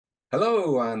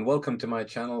Hello and welcome to my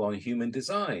channel on human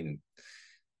design.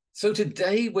 So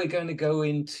today we're going to go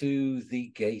into the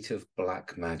gate of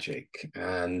black magic.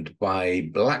 And by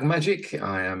black magic,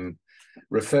 I am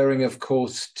referring, of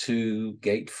course, to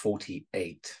gate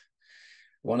 48,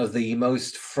 one of the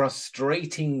most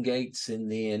frustrating gates in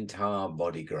the entire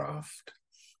body graft.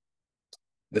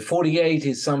 The 48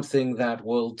 is something that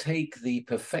will take the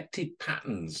perfected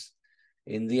patterns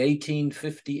in the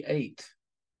 1858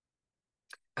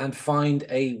 and find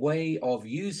a way of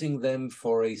using them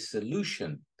for a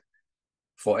solution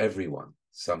for everyone,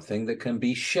 something that can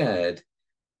be shared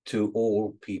to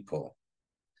all people.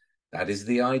 That is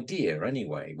the idea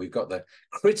anyway. We've got the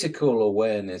critical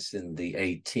awareness in the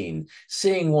 18,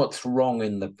 seeing what's wrong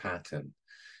in the pattern.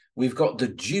 We've got the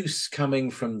juice coming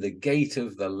from the gate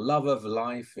of the love of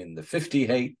life in the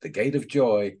 58, the gate of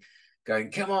joy,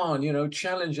 going, come on,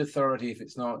 challenge authority if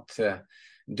it's not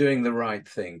doing the right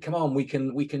thing. Come on, we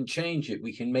can change it.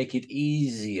 We can make it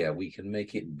easier. We can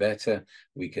make it better.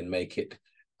 We can make it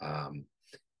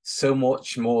so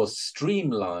much more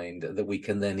streamlined that we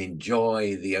can then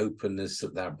enjoy the openness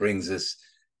that brings us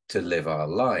to live our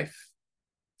life.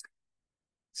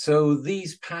 So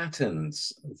these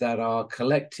patterns that are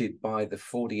collected by the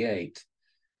 48,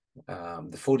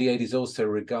 the 48 is also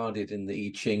regarded in the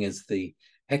I Ching as the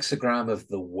hexagram of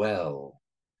the well.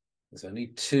 There's only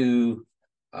two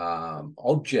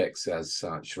objects as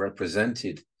such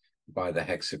represented by the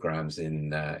hexagrams in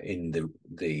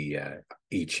the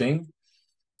I Ching,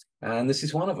 and this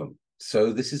is one of them.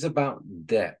 So this is about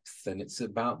depth, and it's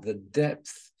about the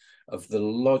depth of the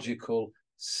logical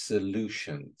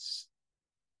solutions.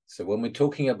 So when we're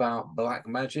talking about black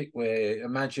magic,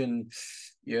 imagine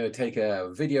you take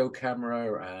a video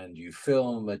camera and you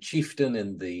film a chieftain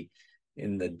in the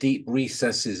deep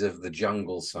recesses of the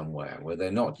jungle somewhere where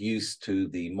they're not used to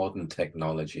the modern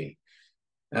technology.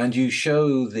 And you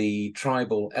show the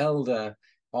tribal elder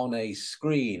on a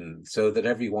screen so that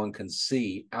everyone can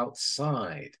see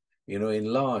outside, in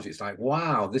large. It's like,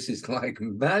 wow, this is like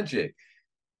magic.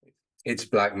 It's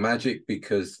black magic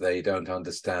because they don't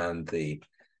understand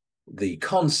the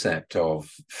concept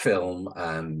of film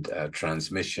and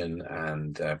transmission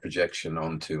and projection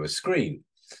onto a screen.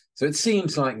 So it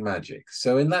seems like magic.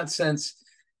 So in that sense,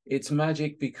 it's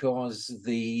magic because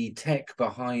the tech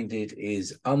behind it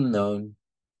is unknown,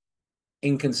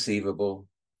 inconceivable,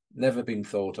 never been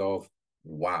thought of.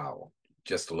 Wow,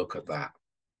 just look at that.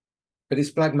 But it's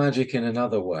black magic in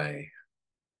another way,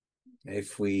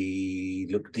 if we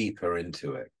look deeper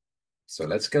into it. So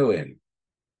let's go in.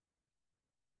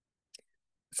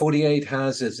 48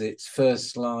 has as its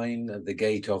first line the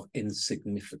gate of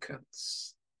insignificance.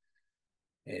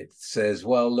 It says,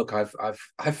 well, look,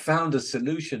 I've found a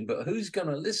solution, but who's going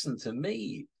to listen to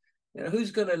me?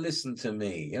 Who's going to listen to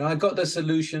me? I got the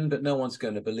solution, but no one's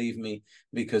going to believe me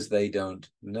because they don't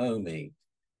know me.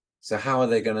 So how are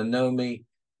they going to know me?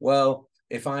 Well,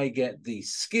 if I get the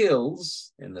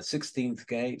skills in the 16th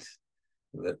gate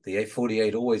that the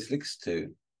 48 always looks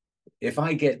to, if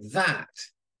I get that,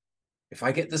 if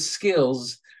I get the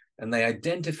skills and they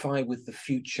identify with the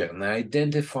future and they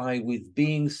identify with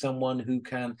being someone who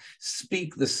can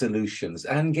speak the solutions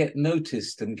and get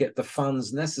noticed and get the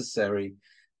funds necessary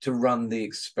to run the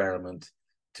experiment,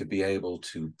 to be able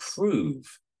to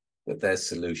prove that their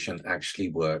solution actually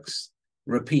works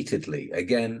repeatedly,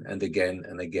 again and again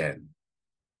and again.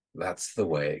 That's the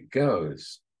way it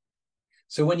goes.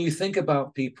 So when you think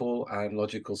about people and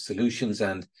logical solutions,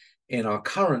 and in our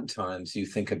current times, you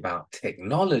think about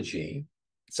technology,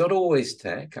 it's not always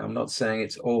tech. I'm not saying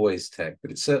it's always tech,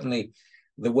 but it's certainly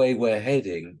the way we're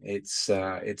heading. It's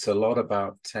a lot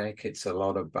about tech. It's a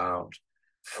lot about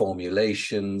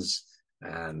formulations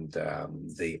and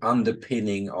the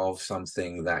underpinning of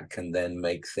something that can then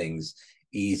make things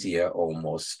easier or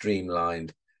more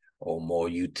streamlined or more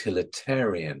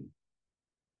utilitarian.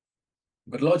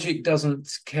 But logic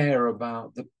doesn't care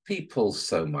about the people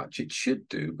so much. It should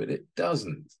do, but it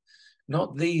doesn't.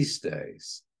 Not these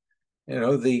days.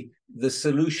 The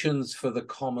solutions for the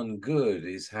common good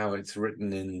is how it's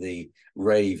written in the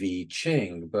Rave I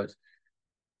Ching. But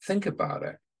think about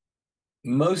it.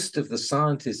 Most of the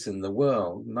scientists in the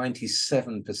world,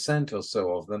 97% or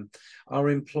so of them, are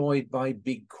employed by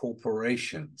big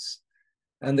corporations.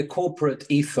 And the corporate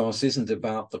ethos isn't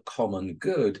about the common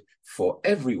good for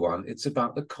everyone. It's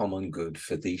about the common good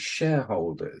for the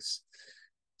shareholders.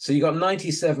 So you got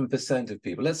 97% of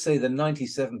people. Let's say the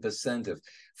 97% of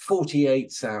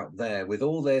 48s out there with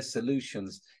all their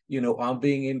solutions, are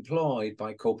being employed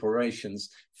by corporations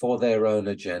for their own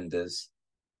agendas.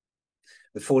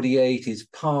 The 48 is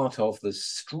part of the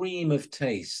stream of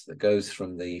taste that goes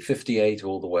from the 58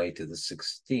 all the way to the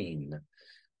 16.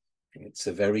 It's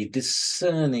a very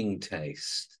discerning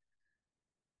taste.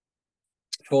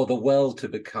 For the well to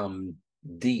become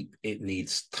deep, it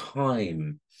needs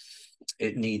time.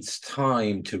 It needs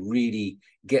time to really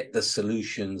get the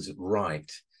solutions right,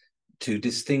 to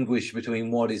distinguish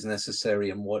between what is necessary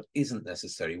and what isn't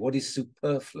necessary, what is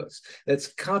superfluous. Let's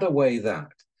cut away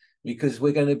that, because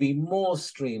we're going to be more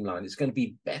streamlined. It's going to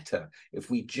be better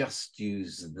if we just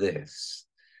use this.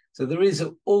 So there is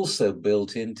also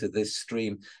built into this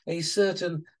stream a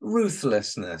certain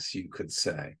ruthlessness, you could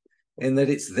say, in that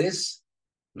it's this,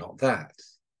 not that.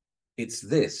 It's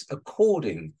this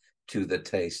according to the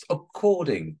taste,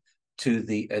 according to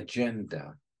the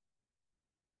agenda.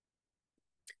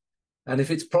 And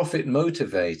if it's profit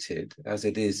motivated, as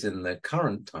it is in the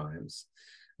current times,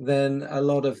 then a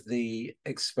lot of the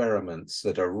experiments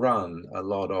that are run, a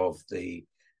lot of the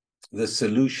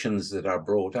solutions that are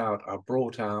brought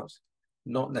out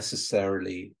not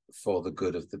necessarily for the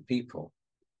good of the people.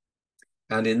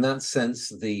 And in that sense,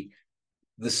 the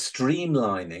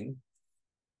streamlining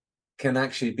can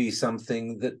actually be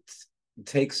something that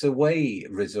takes away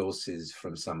resources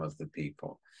from some of the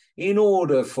people in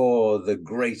order for the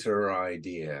greater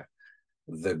idea,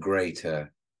 the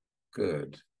greater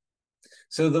good.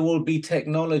 So there will be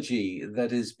technology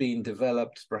that has been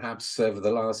developed perhaps over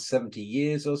the last 70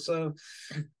 years or so,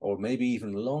 or maybe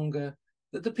even longer,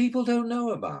 that the people don't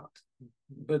know about.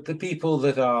 But the people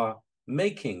that are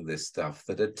making this stuff,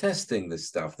 that are testing this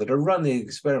stuff, that are running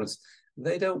experiments,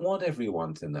 they don't want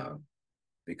everyone to know,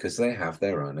 because they have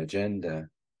their own agenda.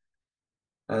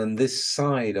 And this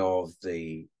side of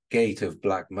the gate of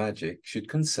black magic should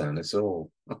concern us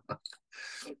all.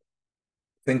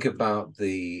 Think about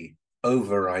the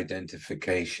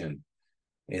over-identification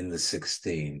in the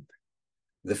 16,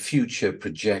 the future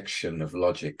projection of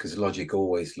logic, because logic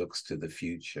always looks to the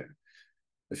future.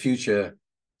 The future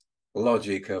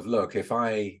logic of, look, if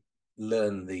I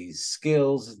learn these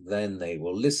skills, then they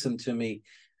will listen to me,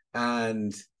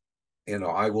 and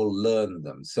I will learn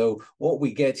them. So what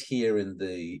we get here in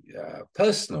the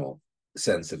personal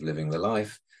sense of living the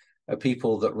life are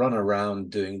people that run around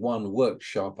doing one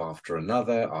workshop after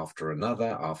another, after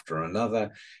another, after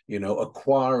another,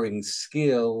 acquiring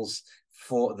skills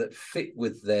that fit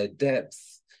with their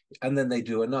depth. And then they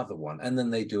do another one, and then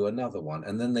they do another one,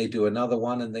 and then they do another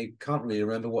one, and they can't really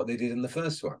remember what they did in the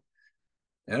first one.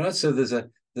 So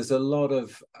there's a lot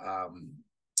of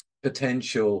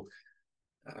potential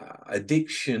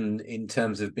addiction in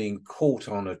terms of being caught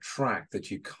on a track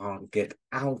that you can't get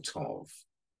out of.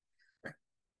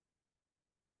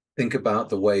 Think about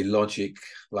the way logic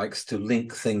likes to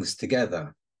link things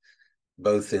together,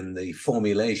 both in the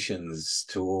formulations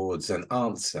towards an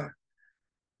answer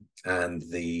and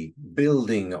the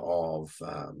building of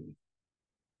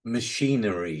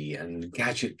machinery and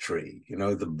gadgetry,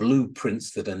 the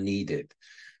blueprints that are needed.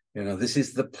 This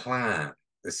is the plan.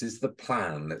 This is the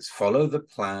plan. Let's follow the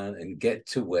plan and get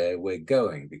to where we're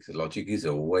going, because logic is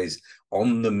always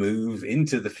on the move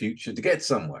into the future to get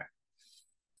somewhere.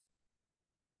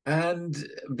 And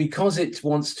because it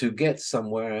wants to get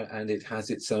somewhere and it has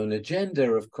its own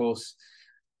agenda, of course,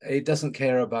 it doesn't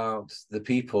care about the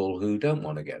people who don't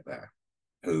want to get there,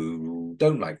 who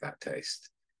don't like that taste.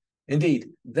 Indeed,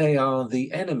 they are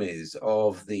the enemies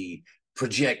of the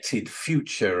projected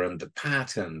future and the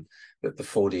pattern that the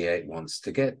 48 wants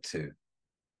to get to.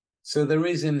 So there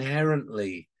is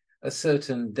inherently a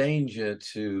certain danger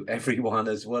to everyone,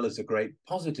 as well as a great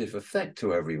positive effect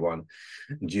to everyone,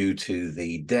 due to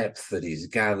the depth that is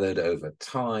gathered over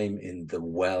time in the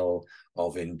well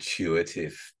of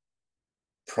intuitive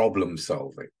problem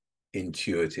solving,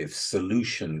 intuitive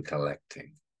solution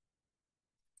collecting.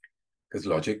 Because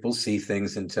logic will see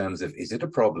things in terms of, is it a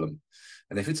problem?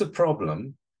 And if it's a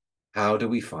problem, how do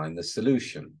we find the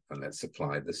solution? And let's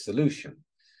apply the solution.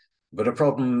 But a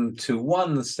problem to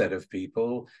one set of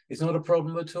people is not a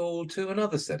problem at all to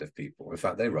another set of people. In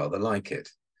fact, they rather like it.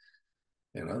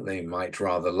 They might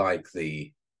rather like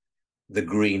the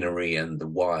greenery and the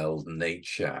wild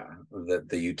nature that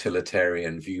the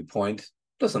utilitarian viewpoint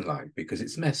doesn't like, because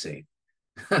it's messy.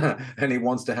 And he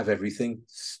wants to have everything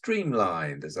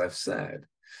streamlined, as I've said.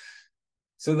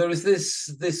 So there is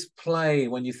this play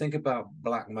when you think about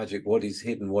black magic, what is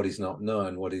hidden, what is not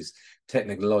known, what is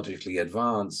technologically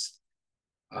advanced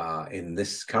in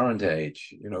this current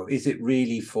age. Is it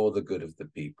really for the good of the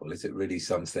people? Is it really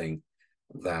something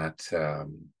that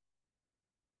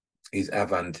is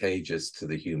advantageous to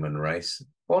the human race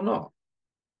or not?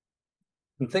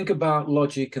 And think about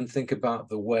logic and think about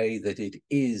the way that it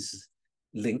is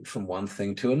linked from one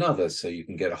thing to another. So you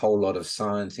can get a whole lot of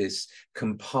scientists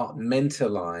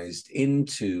compartmentalized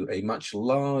into a much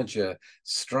larger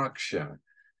structure,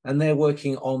 and they're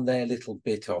working on their little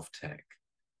bit of tech.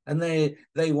 And they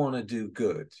want to do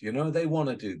good, you know, they want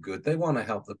to do good. They want to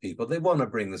help the people. They want to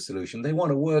bring the solution. They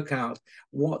want to work out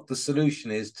what the solution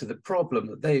is to the problem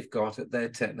that they've got at their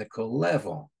technical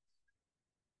level,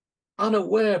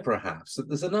 unaware perhaps that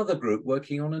there's another group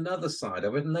working on another side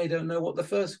of it, and they don't know what the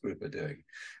first group are doing.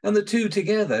 And the two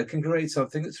together can create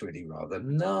something that's really rather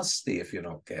nasty if you're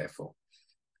not careful,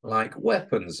 like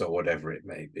weapons or whatever it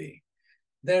may be.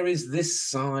 There is this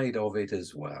side of it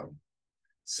as well.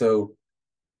 So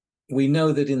we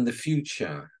know that in the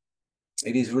future,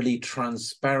 it is really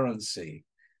transparency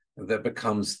that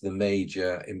becomes the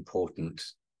major important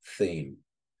theme,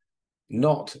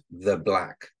 not the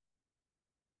black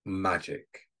magic,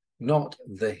 not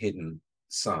the hidden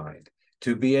side.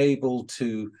 To be able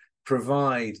to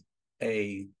provide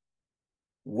a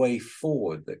way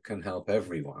forward that can help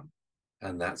everyone,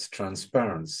 and that's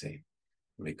transparency,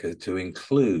 because to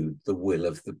include the will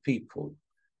of the people,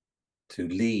 to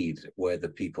lead where the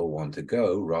people want to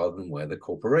go rather than where the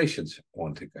corporations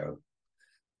want to go.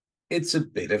 It's a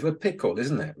bit of a pickle,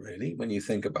 isn't it, really, when you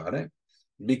think about it?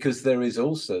 Because there is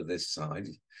also this side,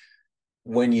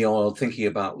 when you're thinking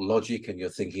about logic and you're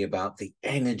thinking about the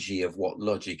energy of what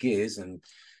logic is, and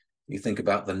you think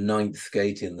about the ninth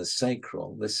gate in the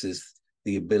sacral, this is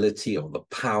the ability or the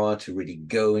power to really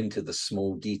go into the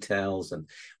small details and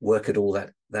work at all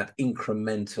that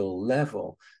incremental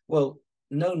level. Well,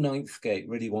 no ninth gate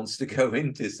really wants to go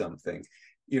into something,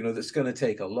 you know, that's going to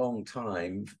take a long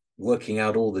time working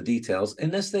out all the details,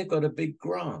 unless they've got a big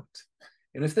grant.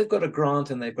 And if they've got a grant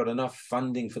and they've got enough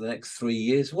funding for the next 3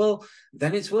 years, well,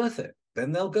 then it's worth it.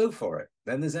 Then they'll go for it.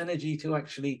 Then there's energy to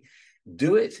actually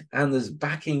do it, and there's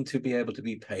backing to be able to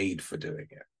be paid for doing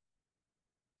it.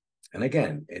 And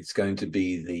again, it's going to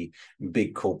be the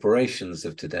big corporations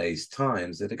of today's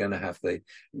times that are going to have the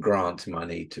grant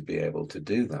money to be able to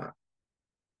do that.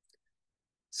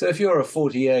 So if you're a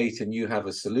 48 and you have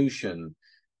a solution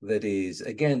that is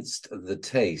against the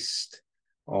taste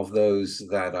of those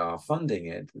that are funding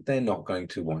it, they're not going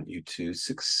to want you to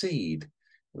succeed.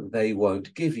 They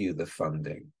won't give you the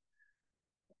funding.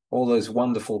 All those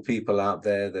wonderful people out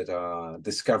there that are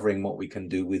discovering what we can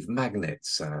do with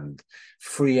magnets and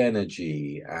free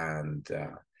energy and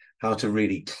how to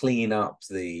really clean up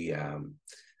the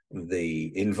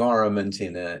environment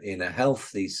in a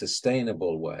healthy,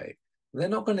 sustainable way, they're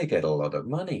not going to get a lot of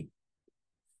money.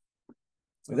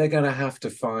 They're going to have to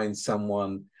find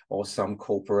someone or some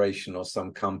corporation or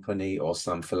some company or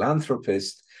some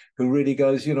philanthropist who really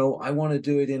goes, you know, I want to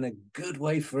do it in a good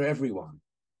way for everyone.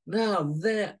 Now,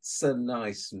 that's a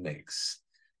nice mix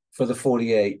for the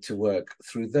 48 to work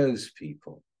through those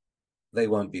people. They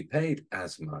won't be paid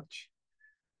as much,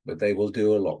 but they will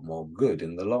do a lot more good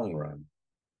in the long run.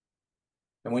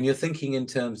 And when you're thinking in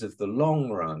terms of the long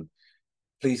run,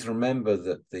 please remember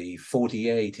that the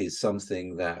 48 is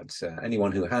something that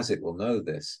anyone who has it will know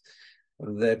this.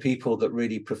 They're people that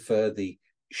really prefer the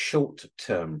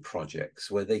short-term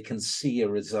projects where they can see a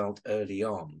result early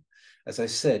on. As I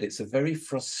said, it's a very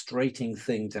frustrating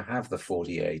thing to have the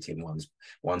 48 in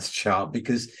one's chart,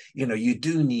 because, you know, you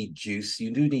do need juice.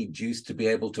 You do need juice to be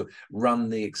able to run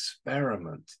the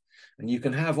experiment. And you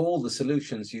can have all the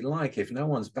solutions you like. If no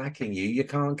one's backing you, you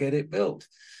can't get it built.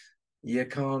 You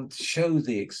can't show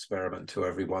the experiment to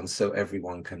everyone so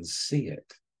everyone can see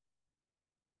it.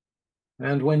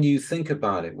 And when you think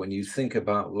about it, when you think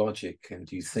about logic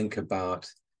and you think about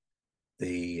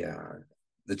the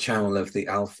channel of the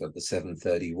alpha, the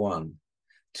 731,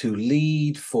 to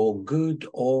lead for good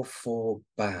or for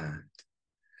bad,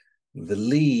 the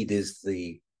lead is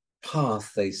the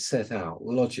path they set out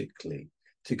logically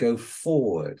to go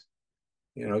forward,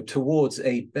 you know, towards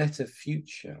a better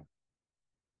future.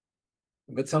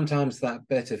 But sometimes that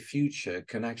better future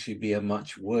can actually be a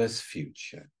much worse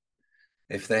future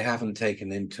if they haven't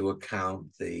taken into account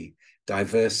the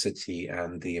diversity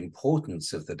and the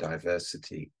importance of the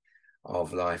diversity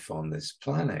of life on this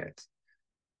planet.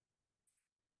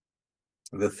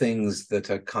 The things that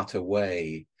are cut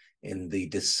away in the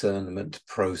discernment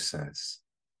process,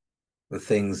 the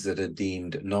things that are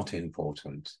deemed not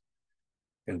important,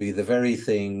 can be the very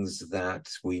things that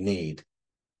we need.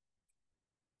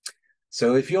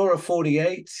 So if you're a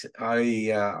 48,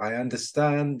 I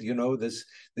understand, you know, this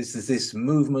is this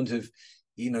movement of,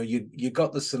 you know, you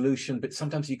got the solution, but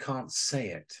sometimes you can't say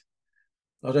it.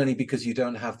 Not only because you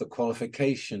don't have the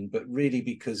qualification, but really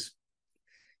because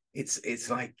it's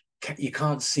like you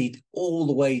can't see all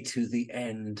the way to the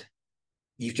end.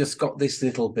 You've just got this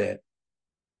little bit.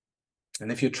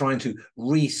 And if you're trying to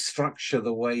restructure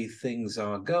the way things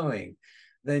are going,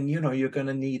 then, you know, you're going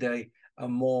to need a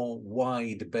more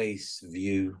wide-based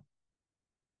view.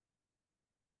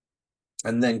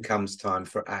 And then comes time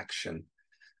for action.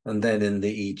 And then in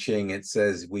the I Ching, it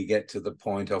says we get to the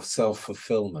point of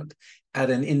self-fulfillment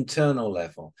at an internal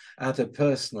level, at a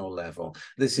personal level.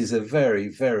 This is a very,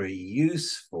 very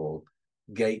useful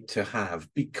gate to have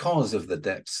because of the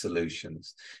depth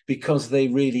solutions, because they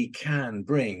really can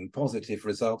bring positive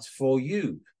results for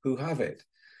you who have it,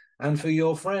 and for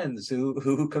your friends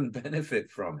who can benefit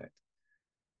from it.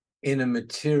 In a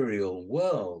material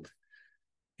world,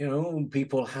 you know,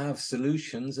 people have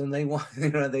solutions and they want,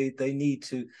 you know, they need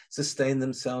to sustain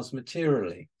themselves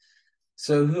materially.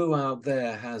 So who out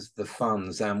there has the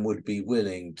funds and would be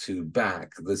willing to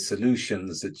back the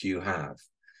solutions that you have?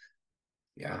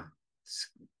 Yeah,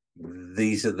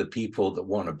 these are the people that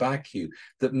want to back you,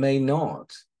 that may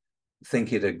not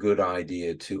think it a good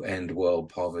idea to end world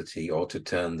poverty or to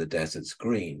turn the deserts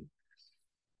green,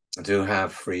 to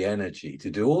have free energy,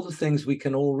 to do all the things we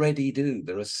can already do.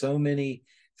 There are so many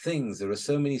things, there are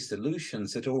so many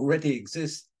solutions that already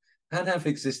exist and have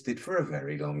existed for a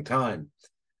very long time,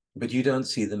 but you don't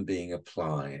see them being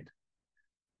applied.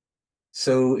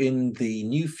 So in the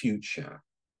new future,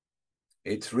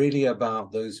 it's really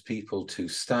about those people to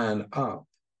stand up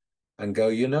and go,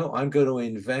 you know, I'm going to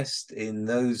invest in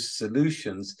those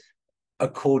solutions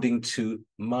according to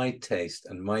my taste.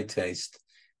 And my taste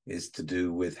is to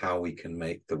do with how we can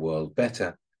make the world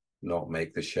better, not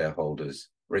make the shareholders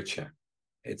richer.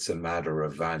 It's a matter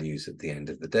of values at the end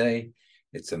of the day.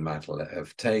 It's a matter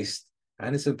of taste.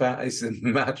 And it's a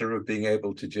matter of being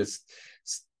able to just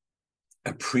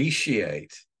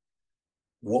appreciate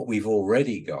what we've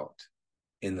already got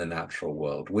in the natural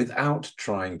world without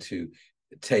trying to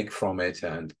take from it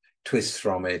and twist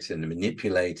from it and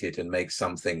manipulate it and make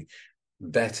something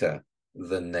better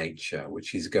than nature,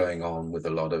 which is going on with a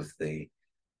lot of the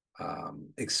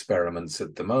experiments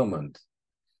at the moment.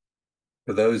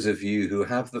 For those of you who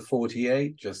have the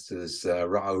 48, just as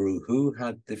Ra'aruhu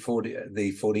had the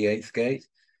 48th gate,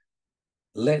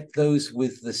 let those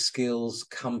with the skills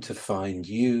come to find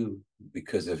you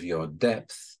because of your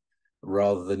depth,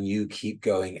 rather than you keep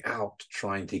going out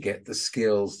trying to get the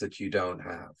skills that you don't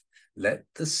have. Let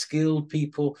the skilled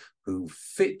people who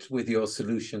fit with your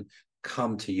solution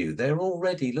come to you. They're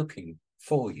already looking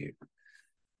for you.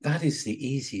 That is the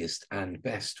easiest and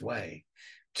best way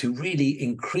to really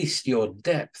increase your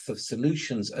depth of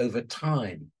solutions over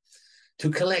time,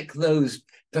 to collect those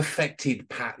perfected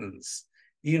patterns,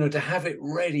 you know, to have it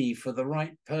ready for the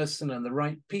right person and the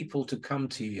right people to come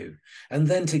to you. And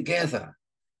then together,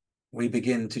 we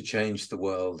begin to change the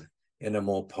world in a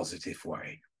more positive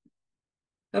way.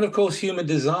 And of course, human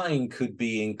design could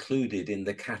be included in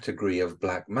the category of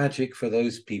black magic for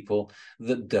those people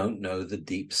that don't know the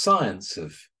deep science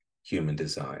of human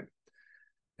design.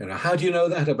 You know, how do you know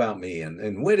that about me?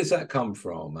 And where does that come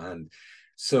from? And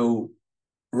so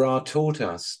Ra taught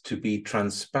us to be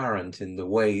transparent in the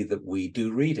way that we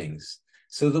do readings,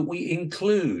 so that we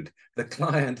include the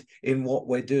client in what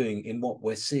we're doing, in what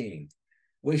we're seeing.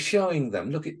 We're showing them,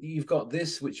 look, you've got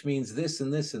this, which means this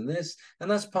and this and this,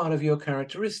 and that's part of your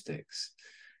characteristics.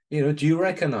 You know, do you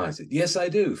recognize it? Yes, I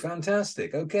do.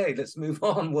 Fantastic. Okay, let's move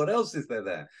on. What else is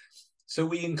there? So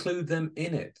we include them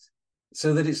in it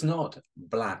so that it's not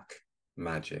black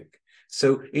magic.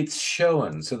 So it's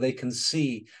shown so they can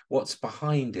see what's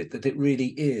behind it, that it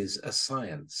really is a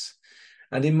science.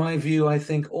 And in my view, I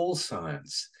think all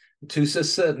science, to a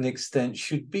certain extent,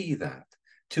 should be that,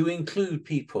 to include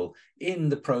people in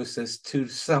the process to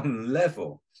some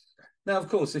level. Now, of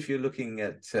course, if you're looking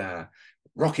at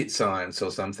rocket science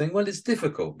or something, well, it's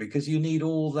difficult because you need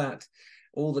all that,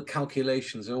 all the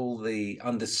calculations, all the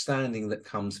understanding that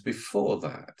comes before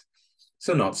that.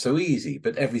 So not so easy,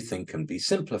 but everything can be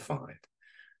simplified.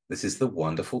 This is the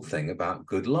wonderful thing about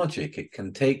good logic. It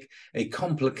can take a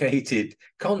complicated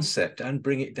concept and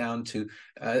bring it down to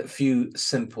a few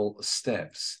simple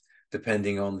steps,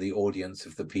 depending on the audience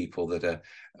of the people that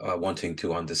are wanting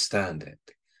to understand it.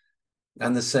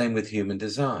 And the same with human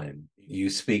design. You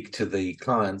speak to the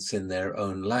clients in their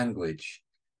own language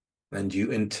and you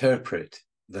interpret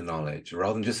the knowledge.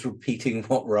 Rather than just repeating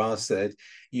what Ra said,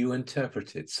 you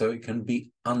interpret it so it can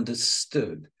be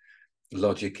understood.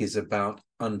 Logic is about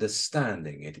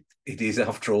understanding. It is,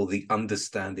 after all, the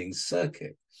understanding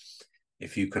circuit.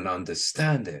 If you can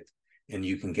understand it and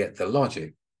you can get the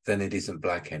logic, then it isn't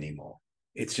black anymore.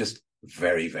 It's just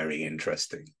very, very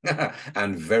interesting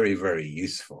and very, very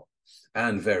useful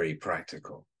and very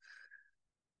practical,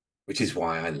 which is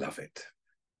why I love it.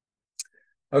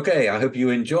 Okay, I hope you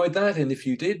enjoyed that. And if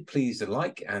you did, please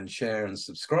like and share and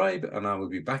subscribe. And I will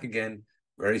be back again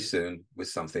very soon with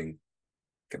something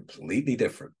completely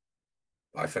different.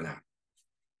 Bye for now.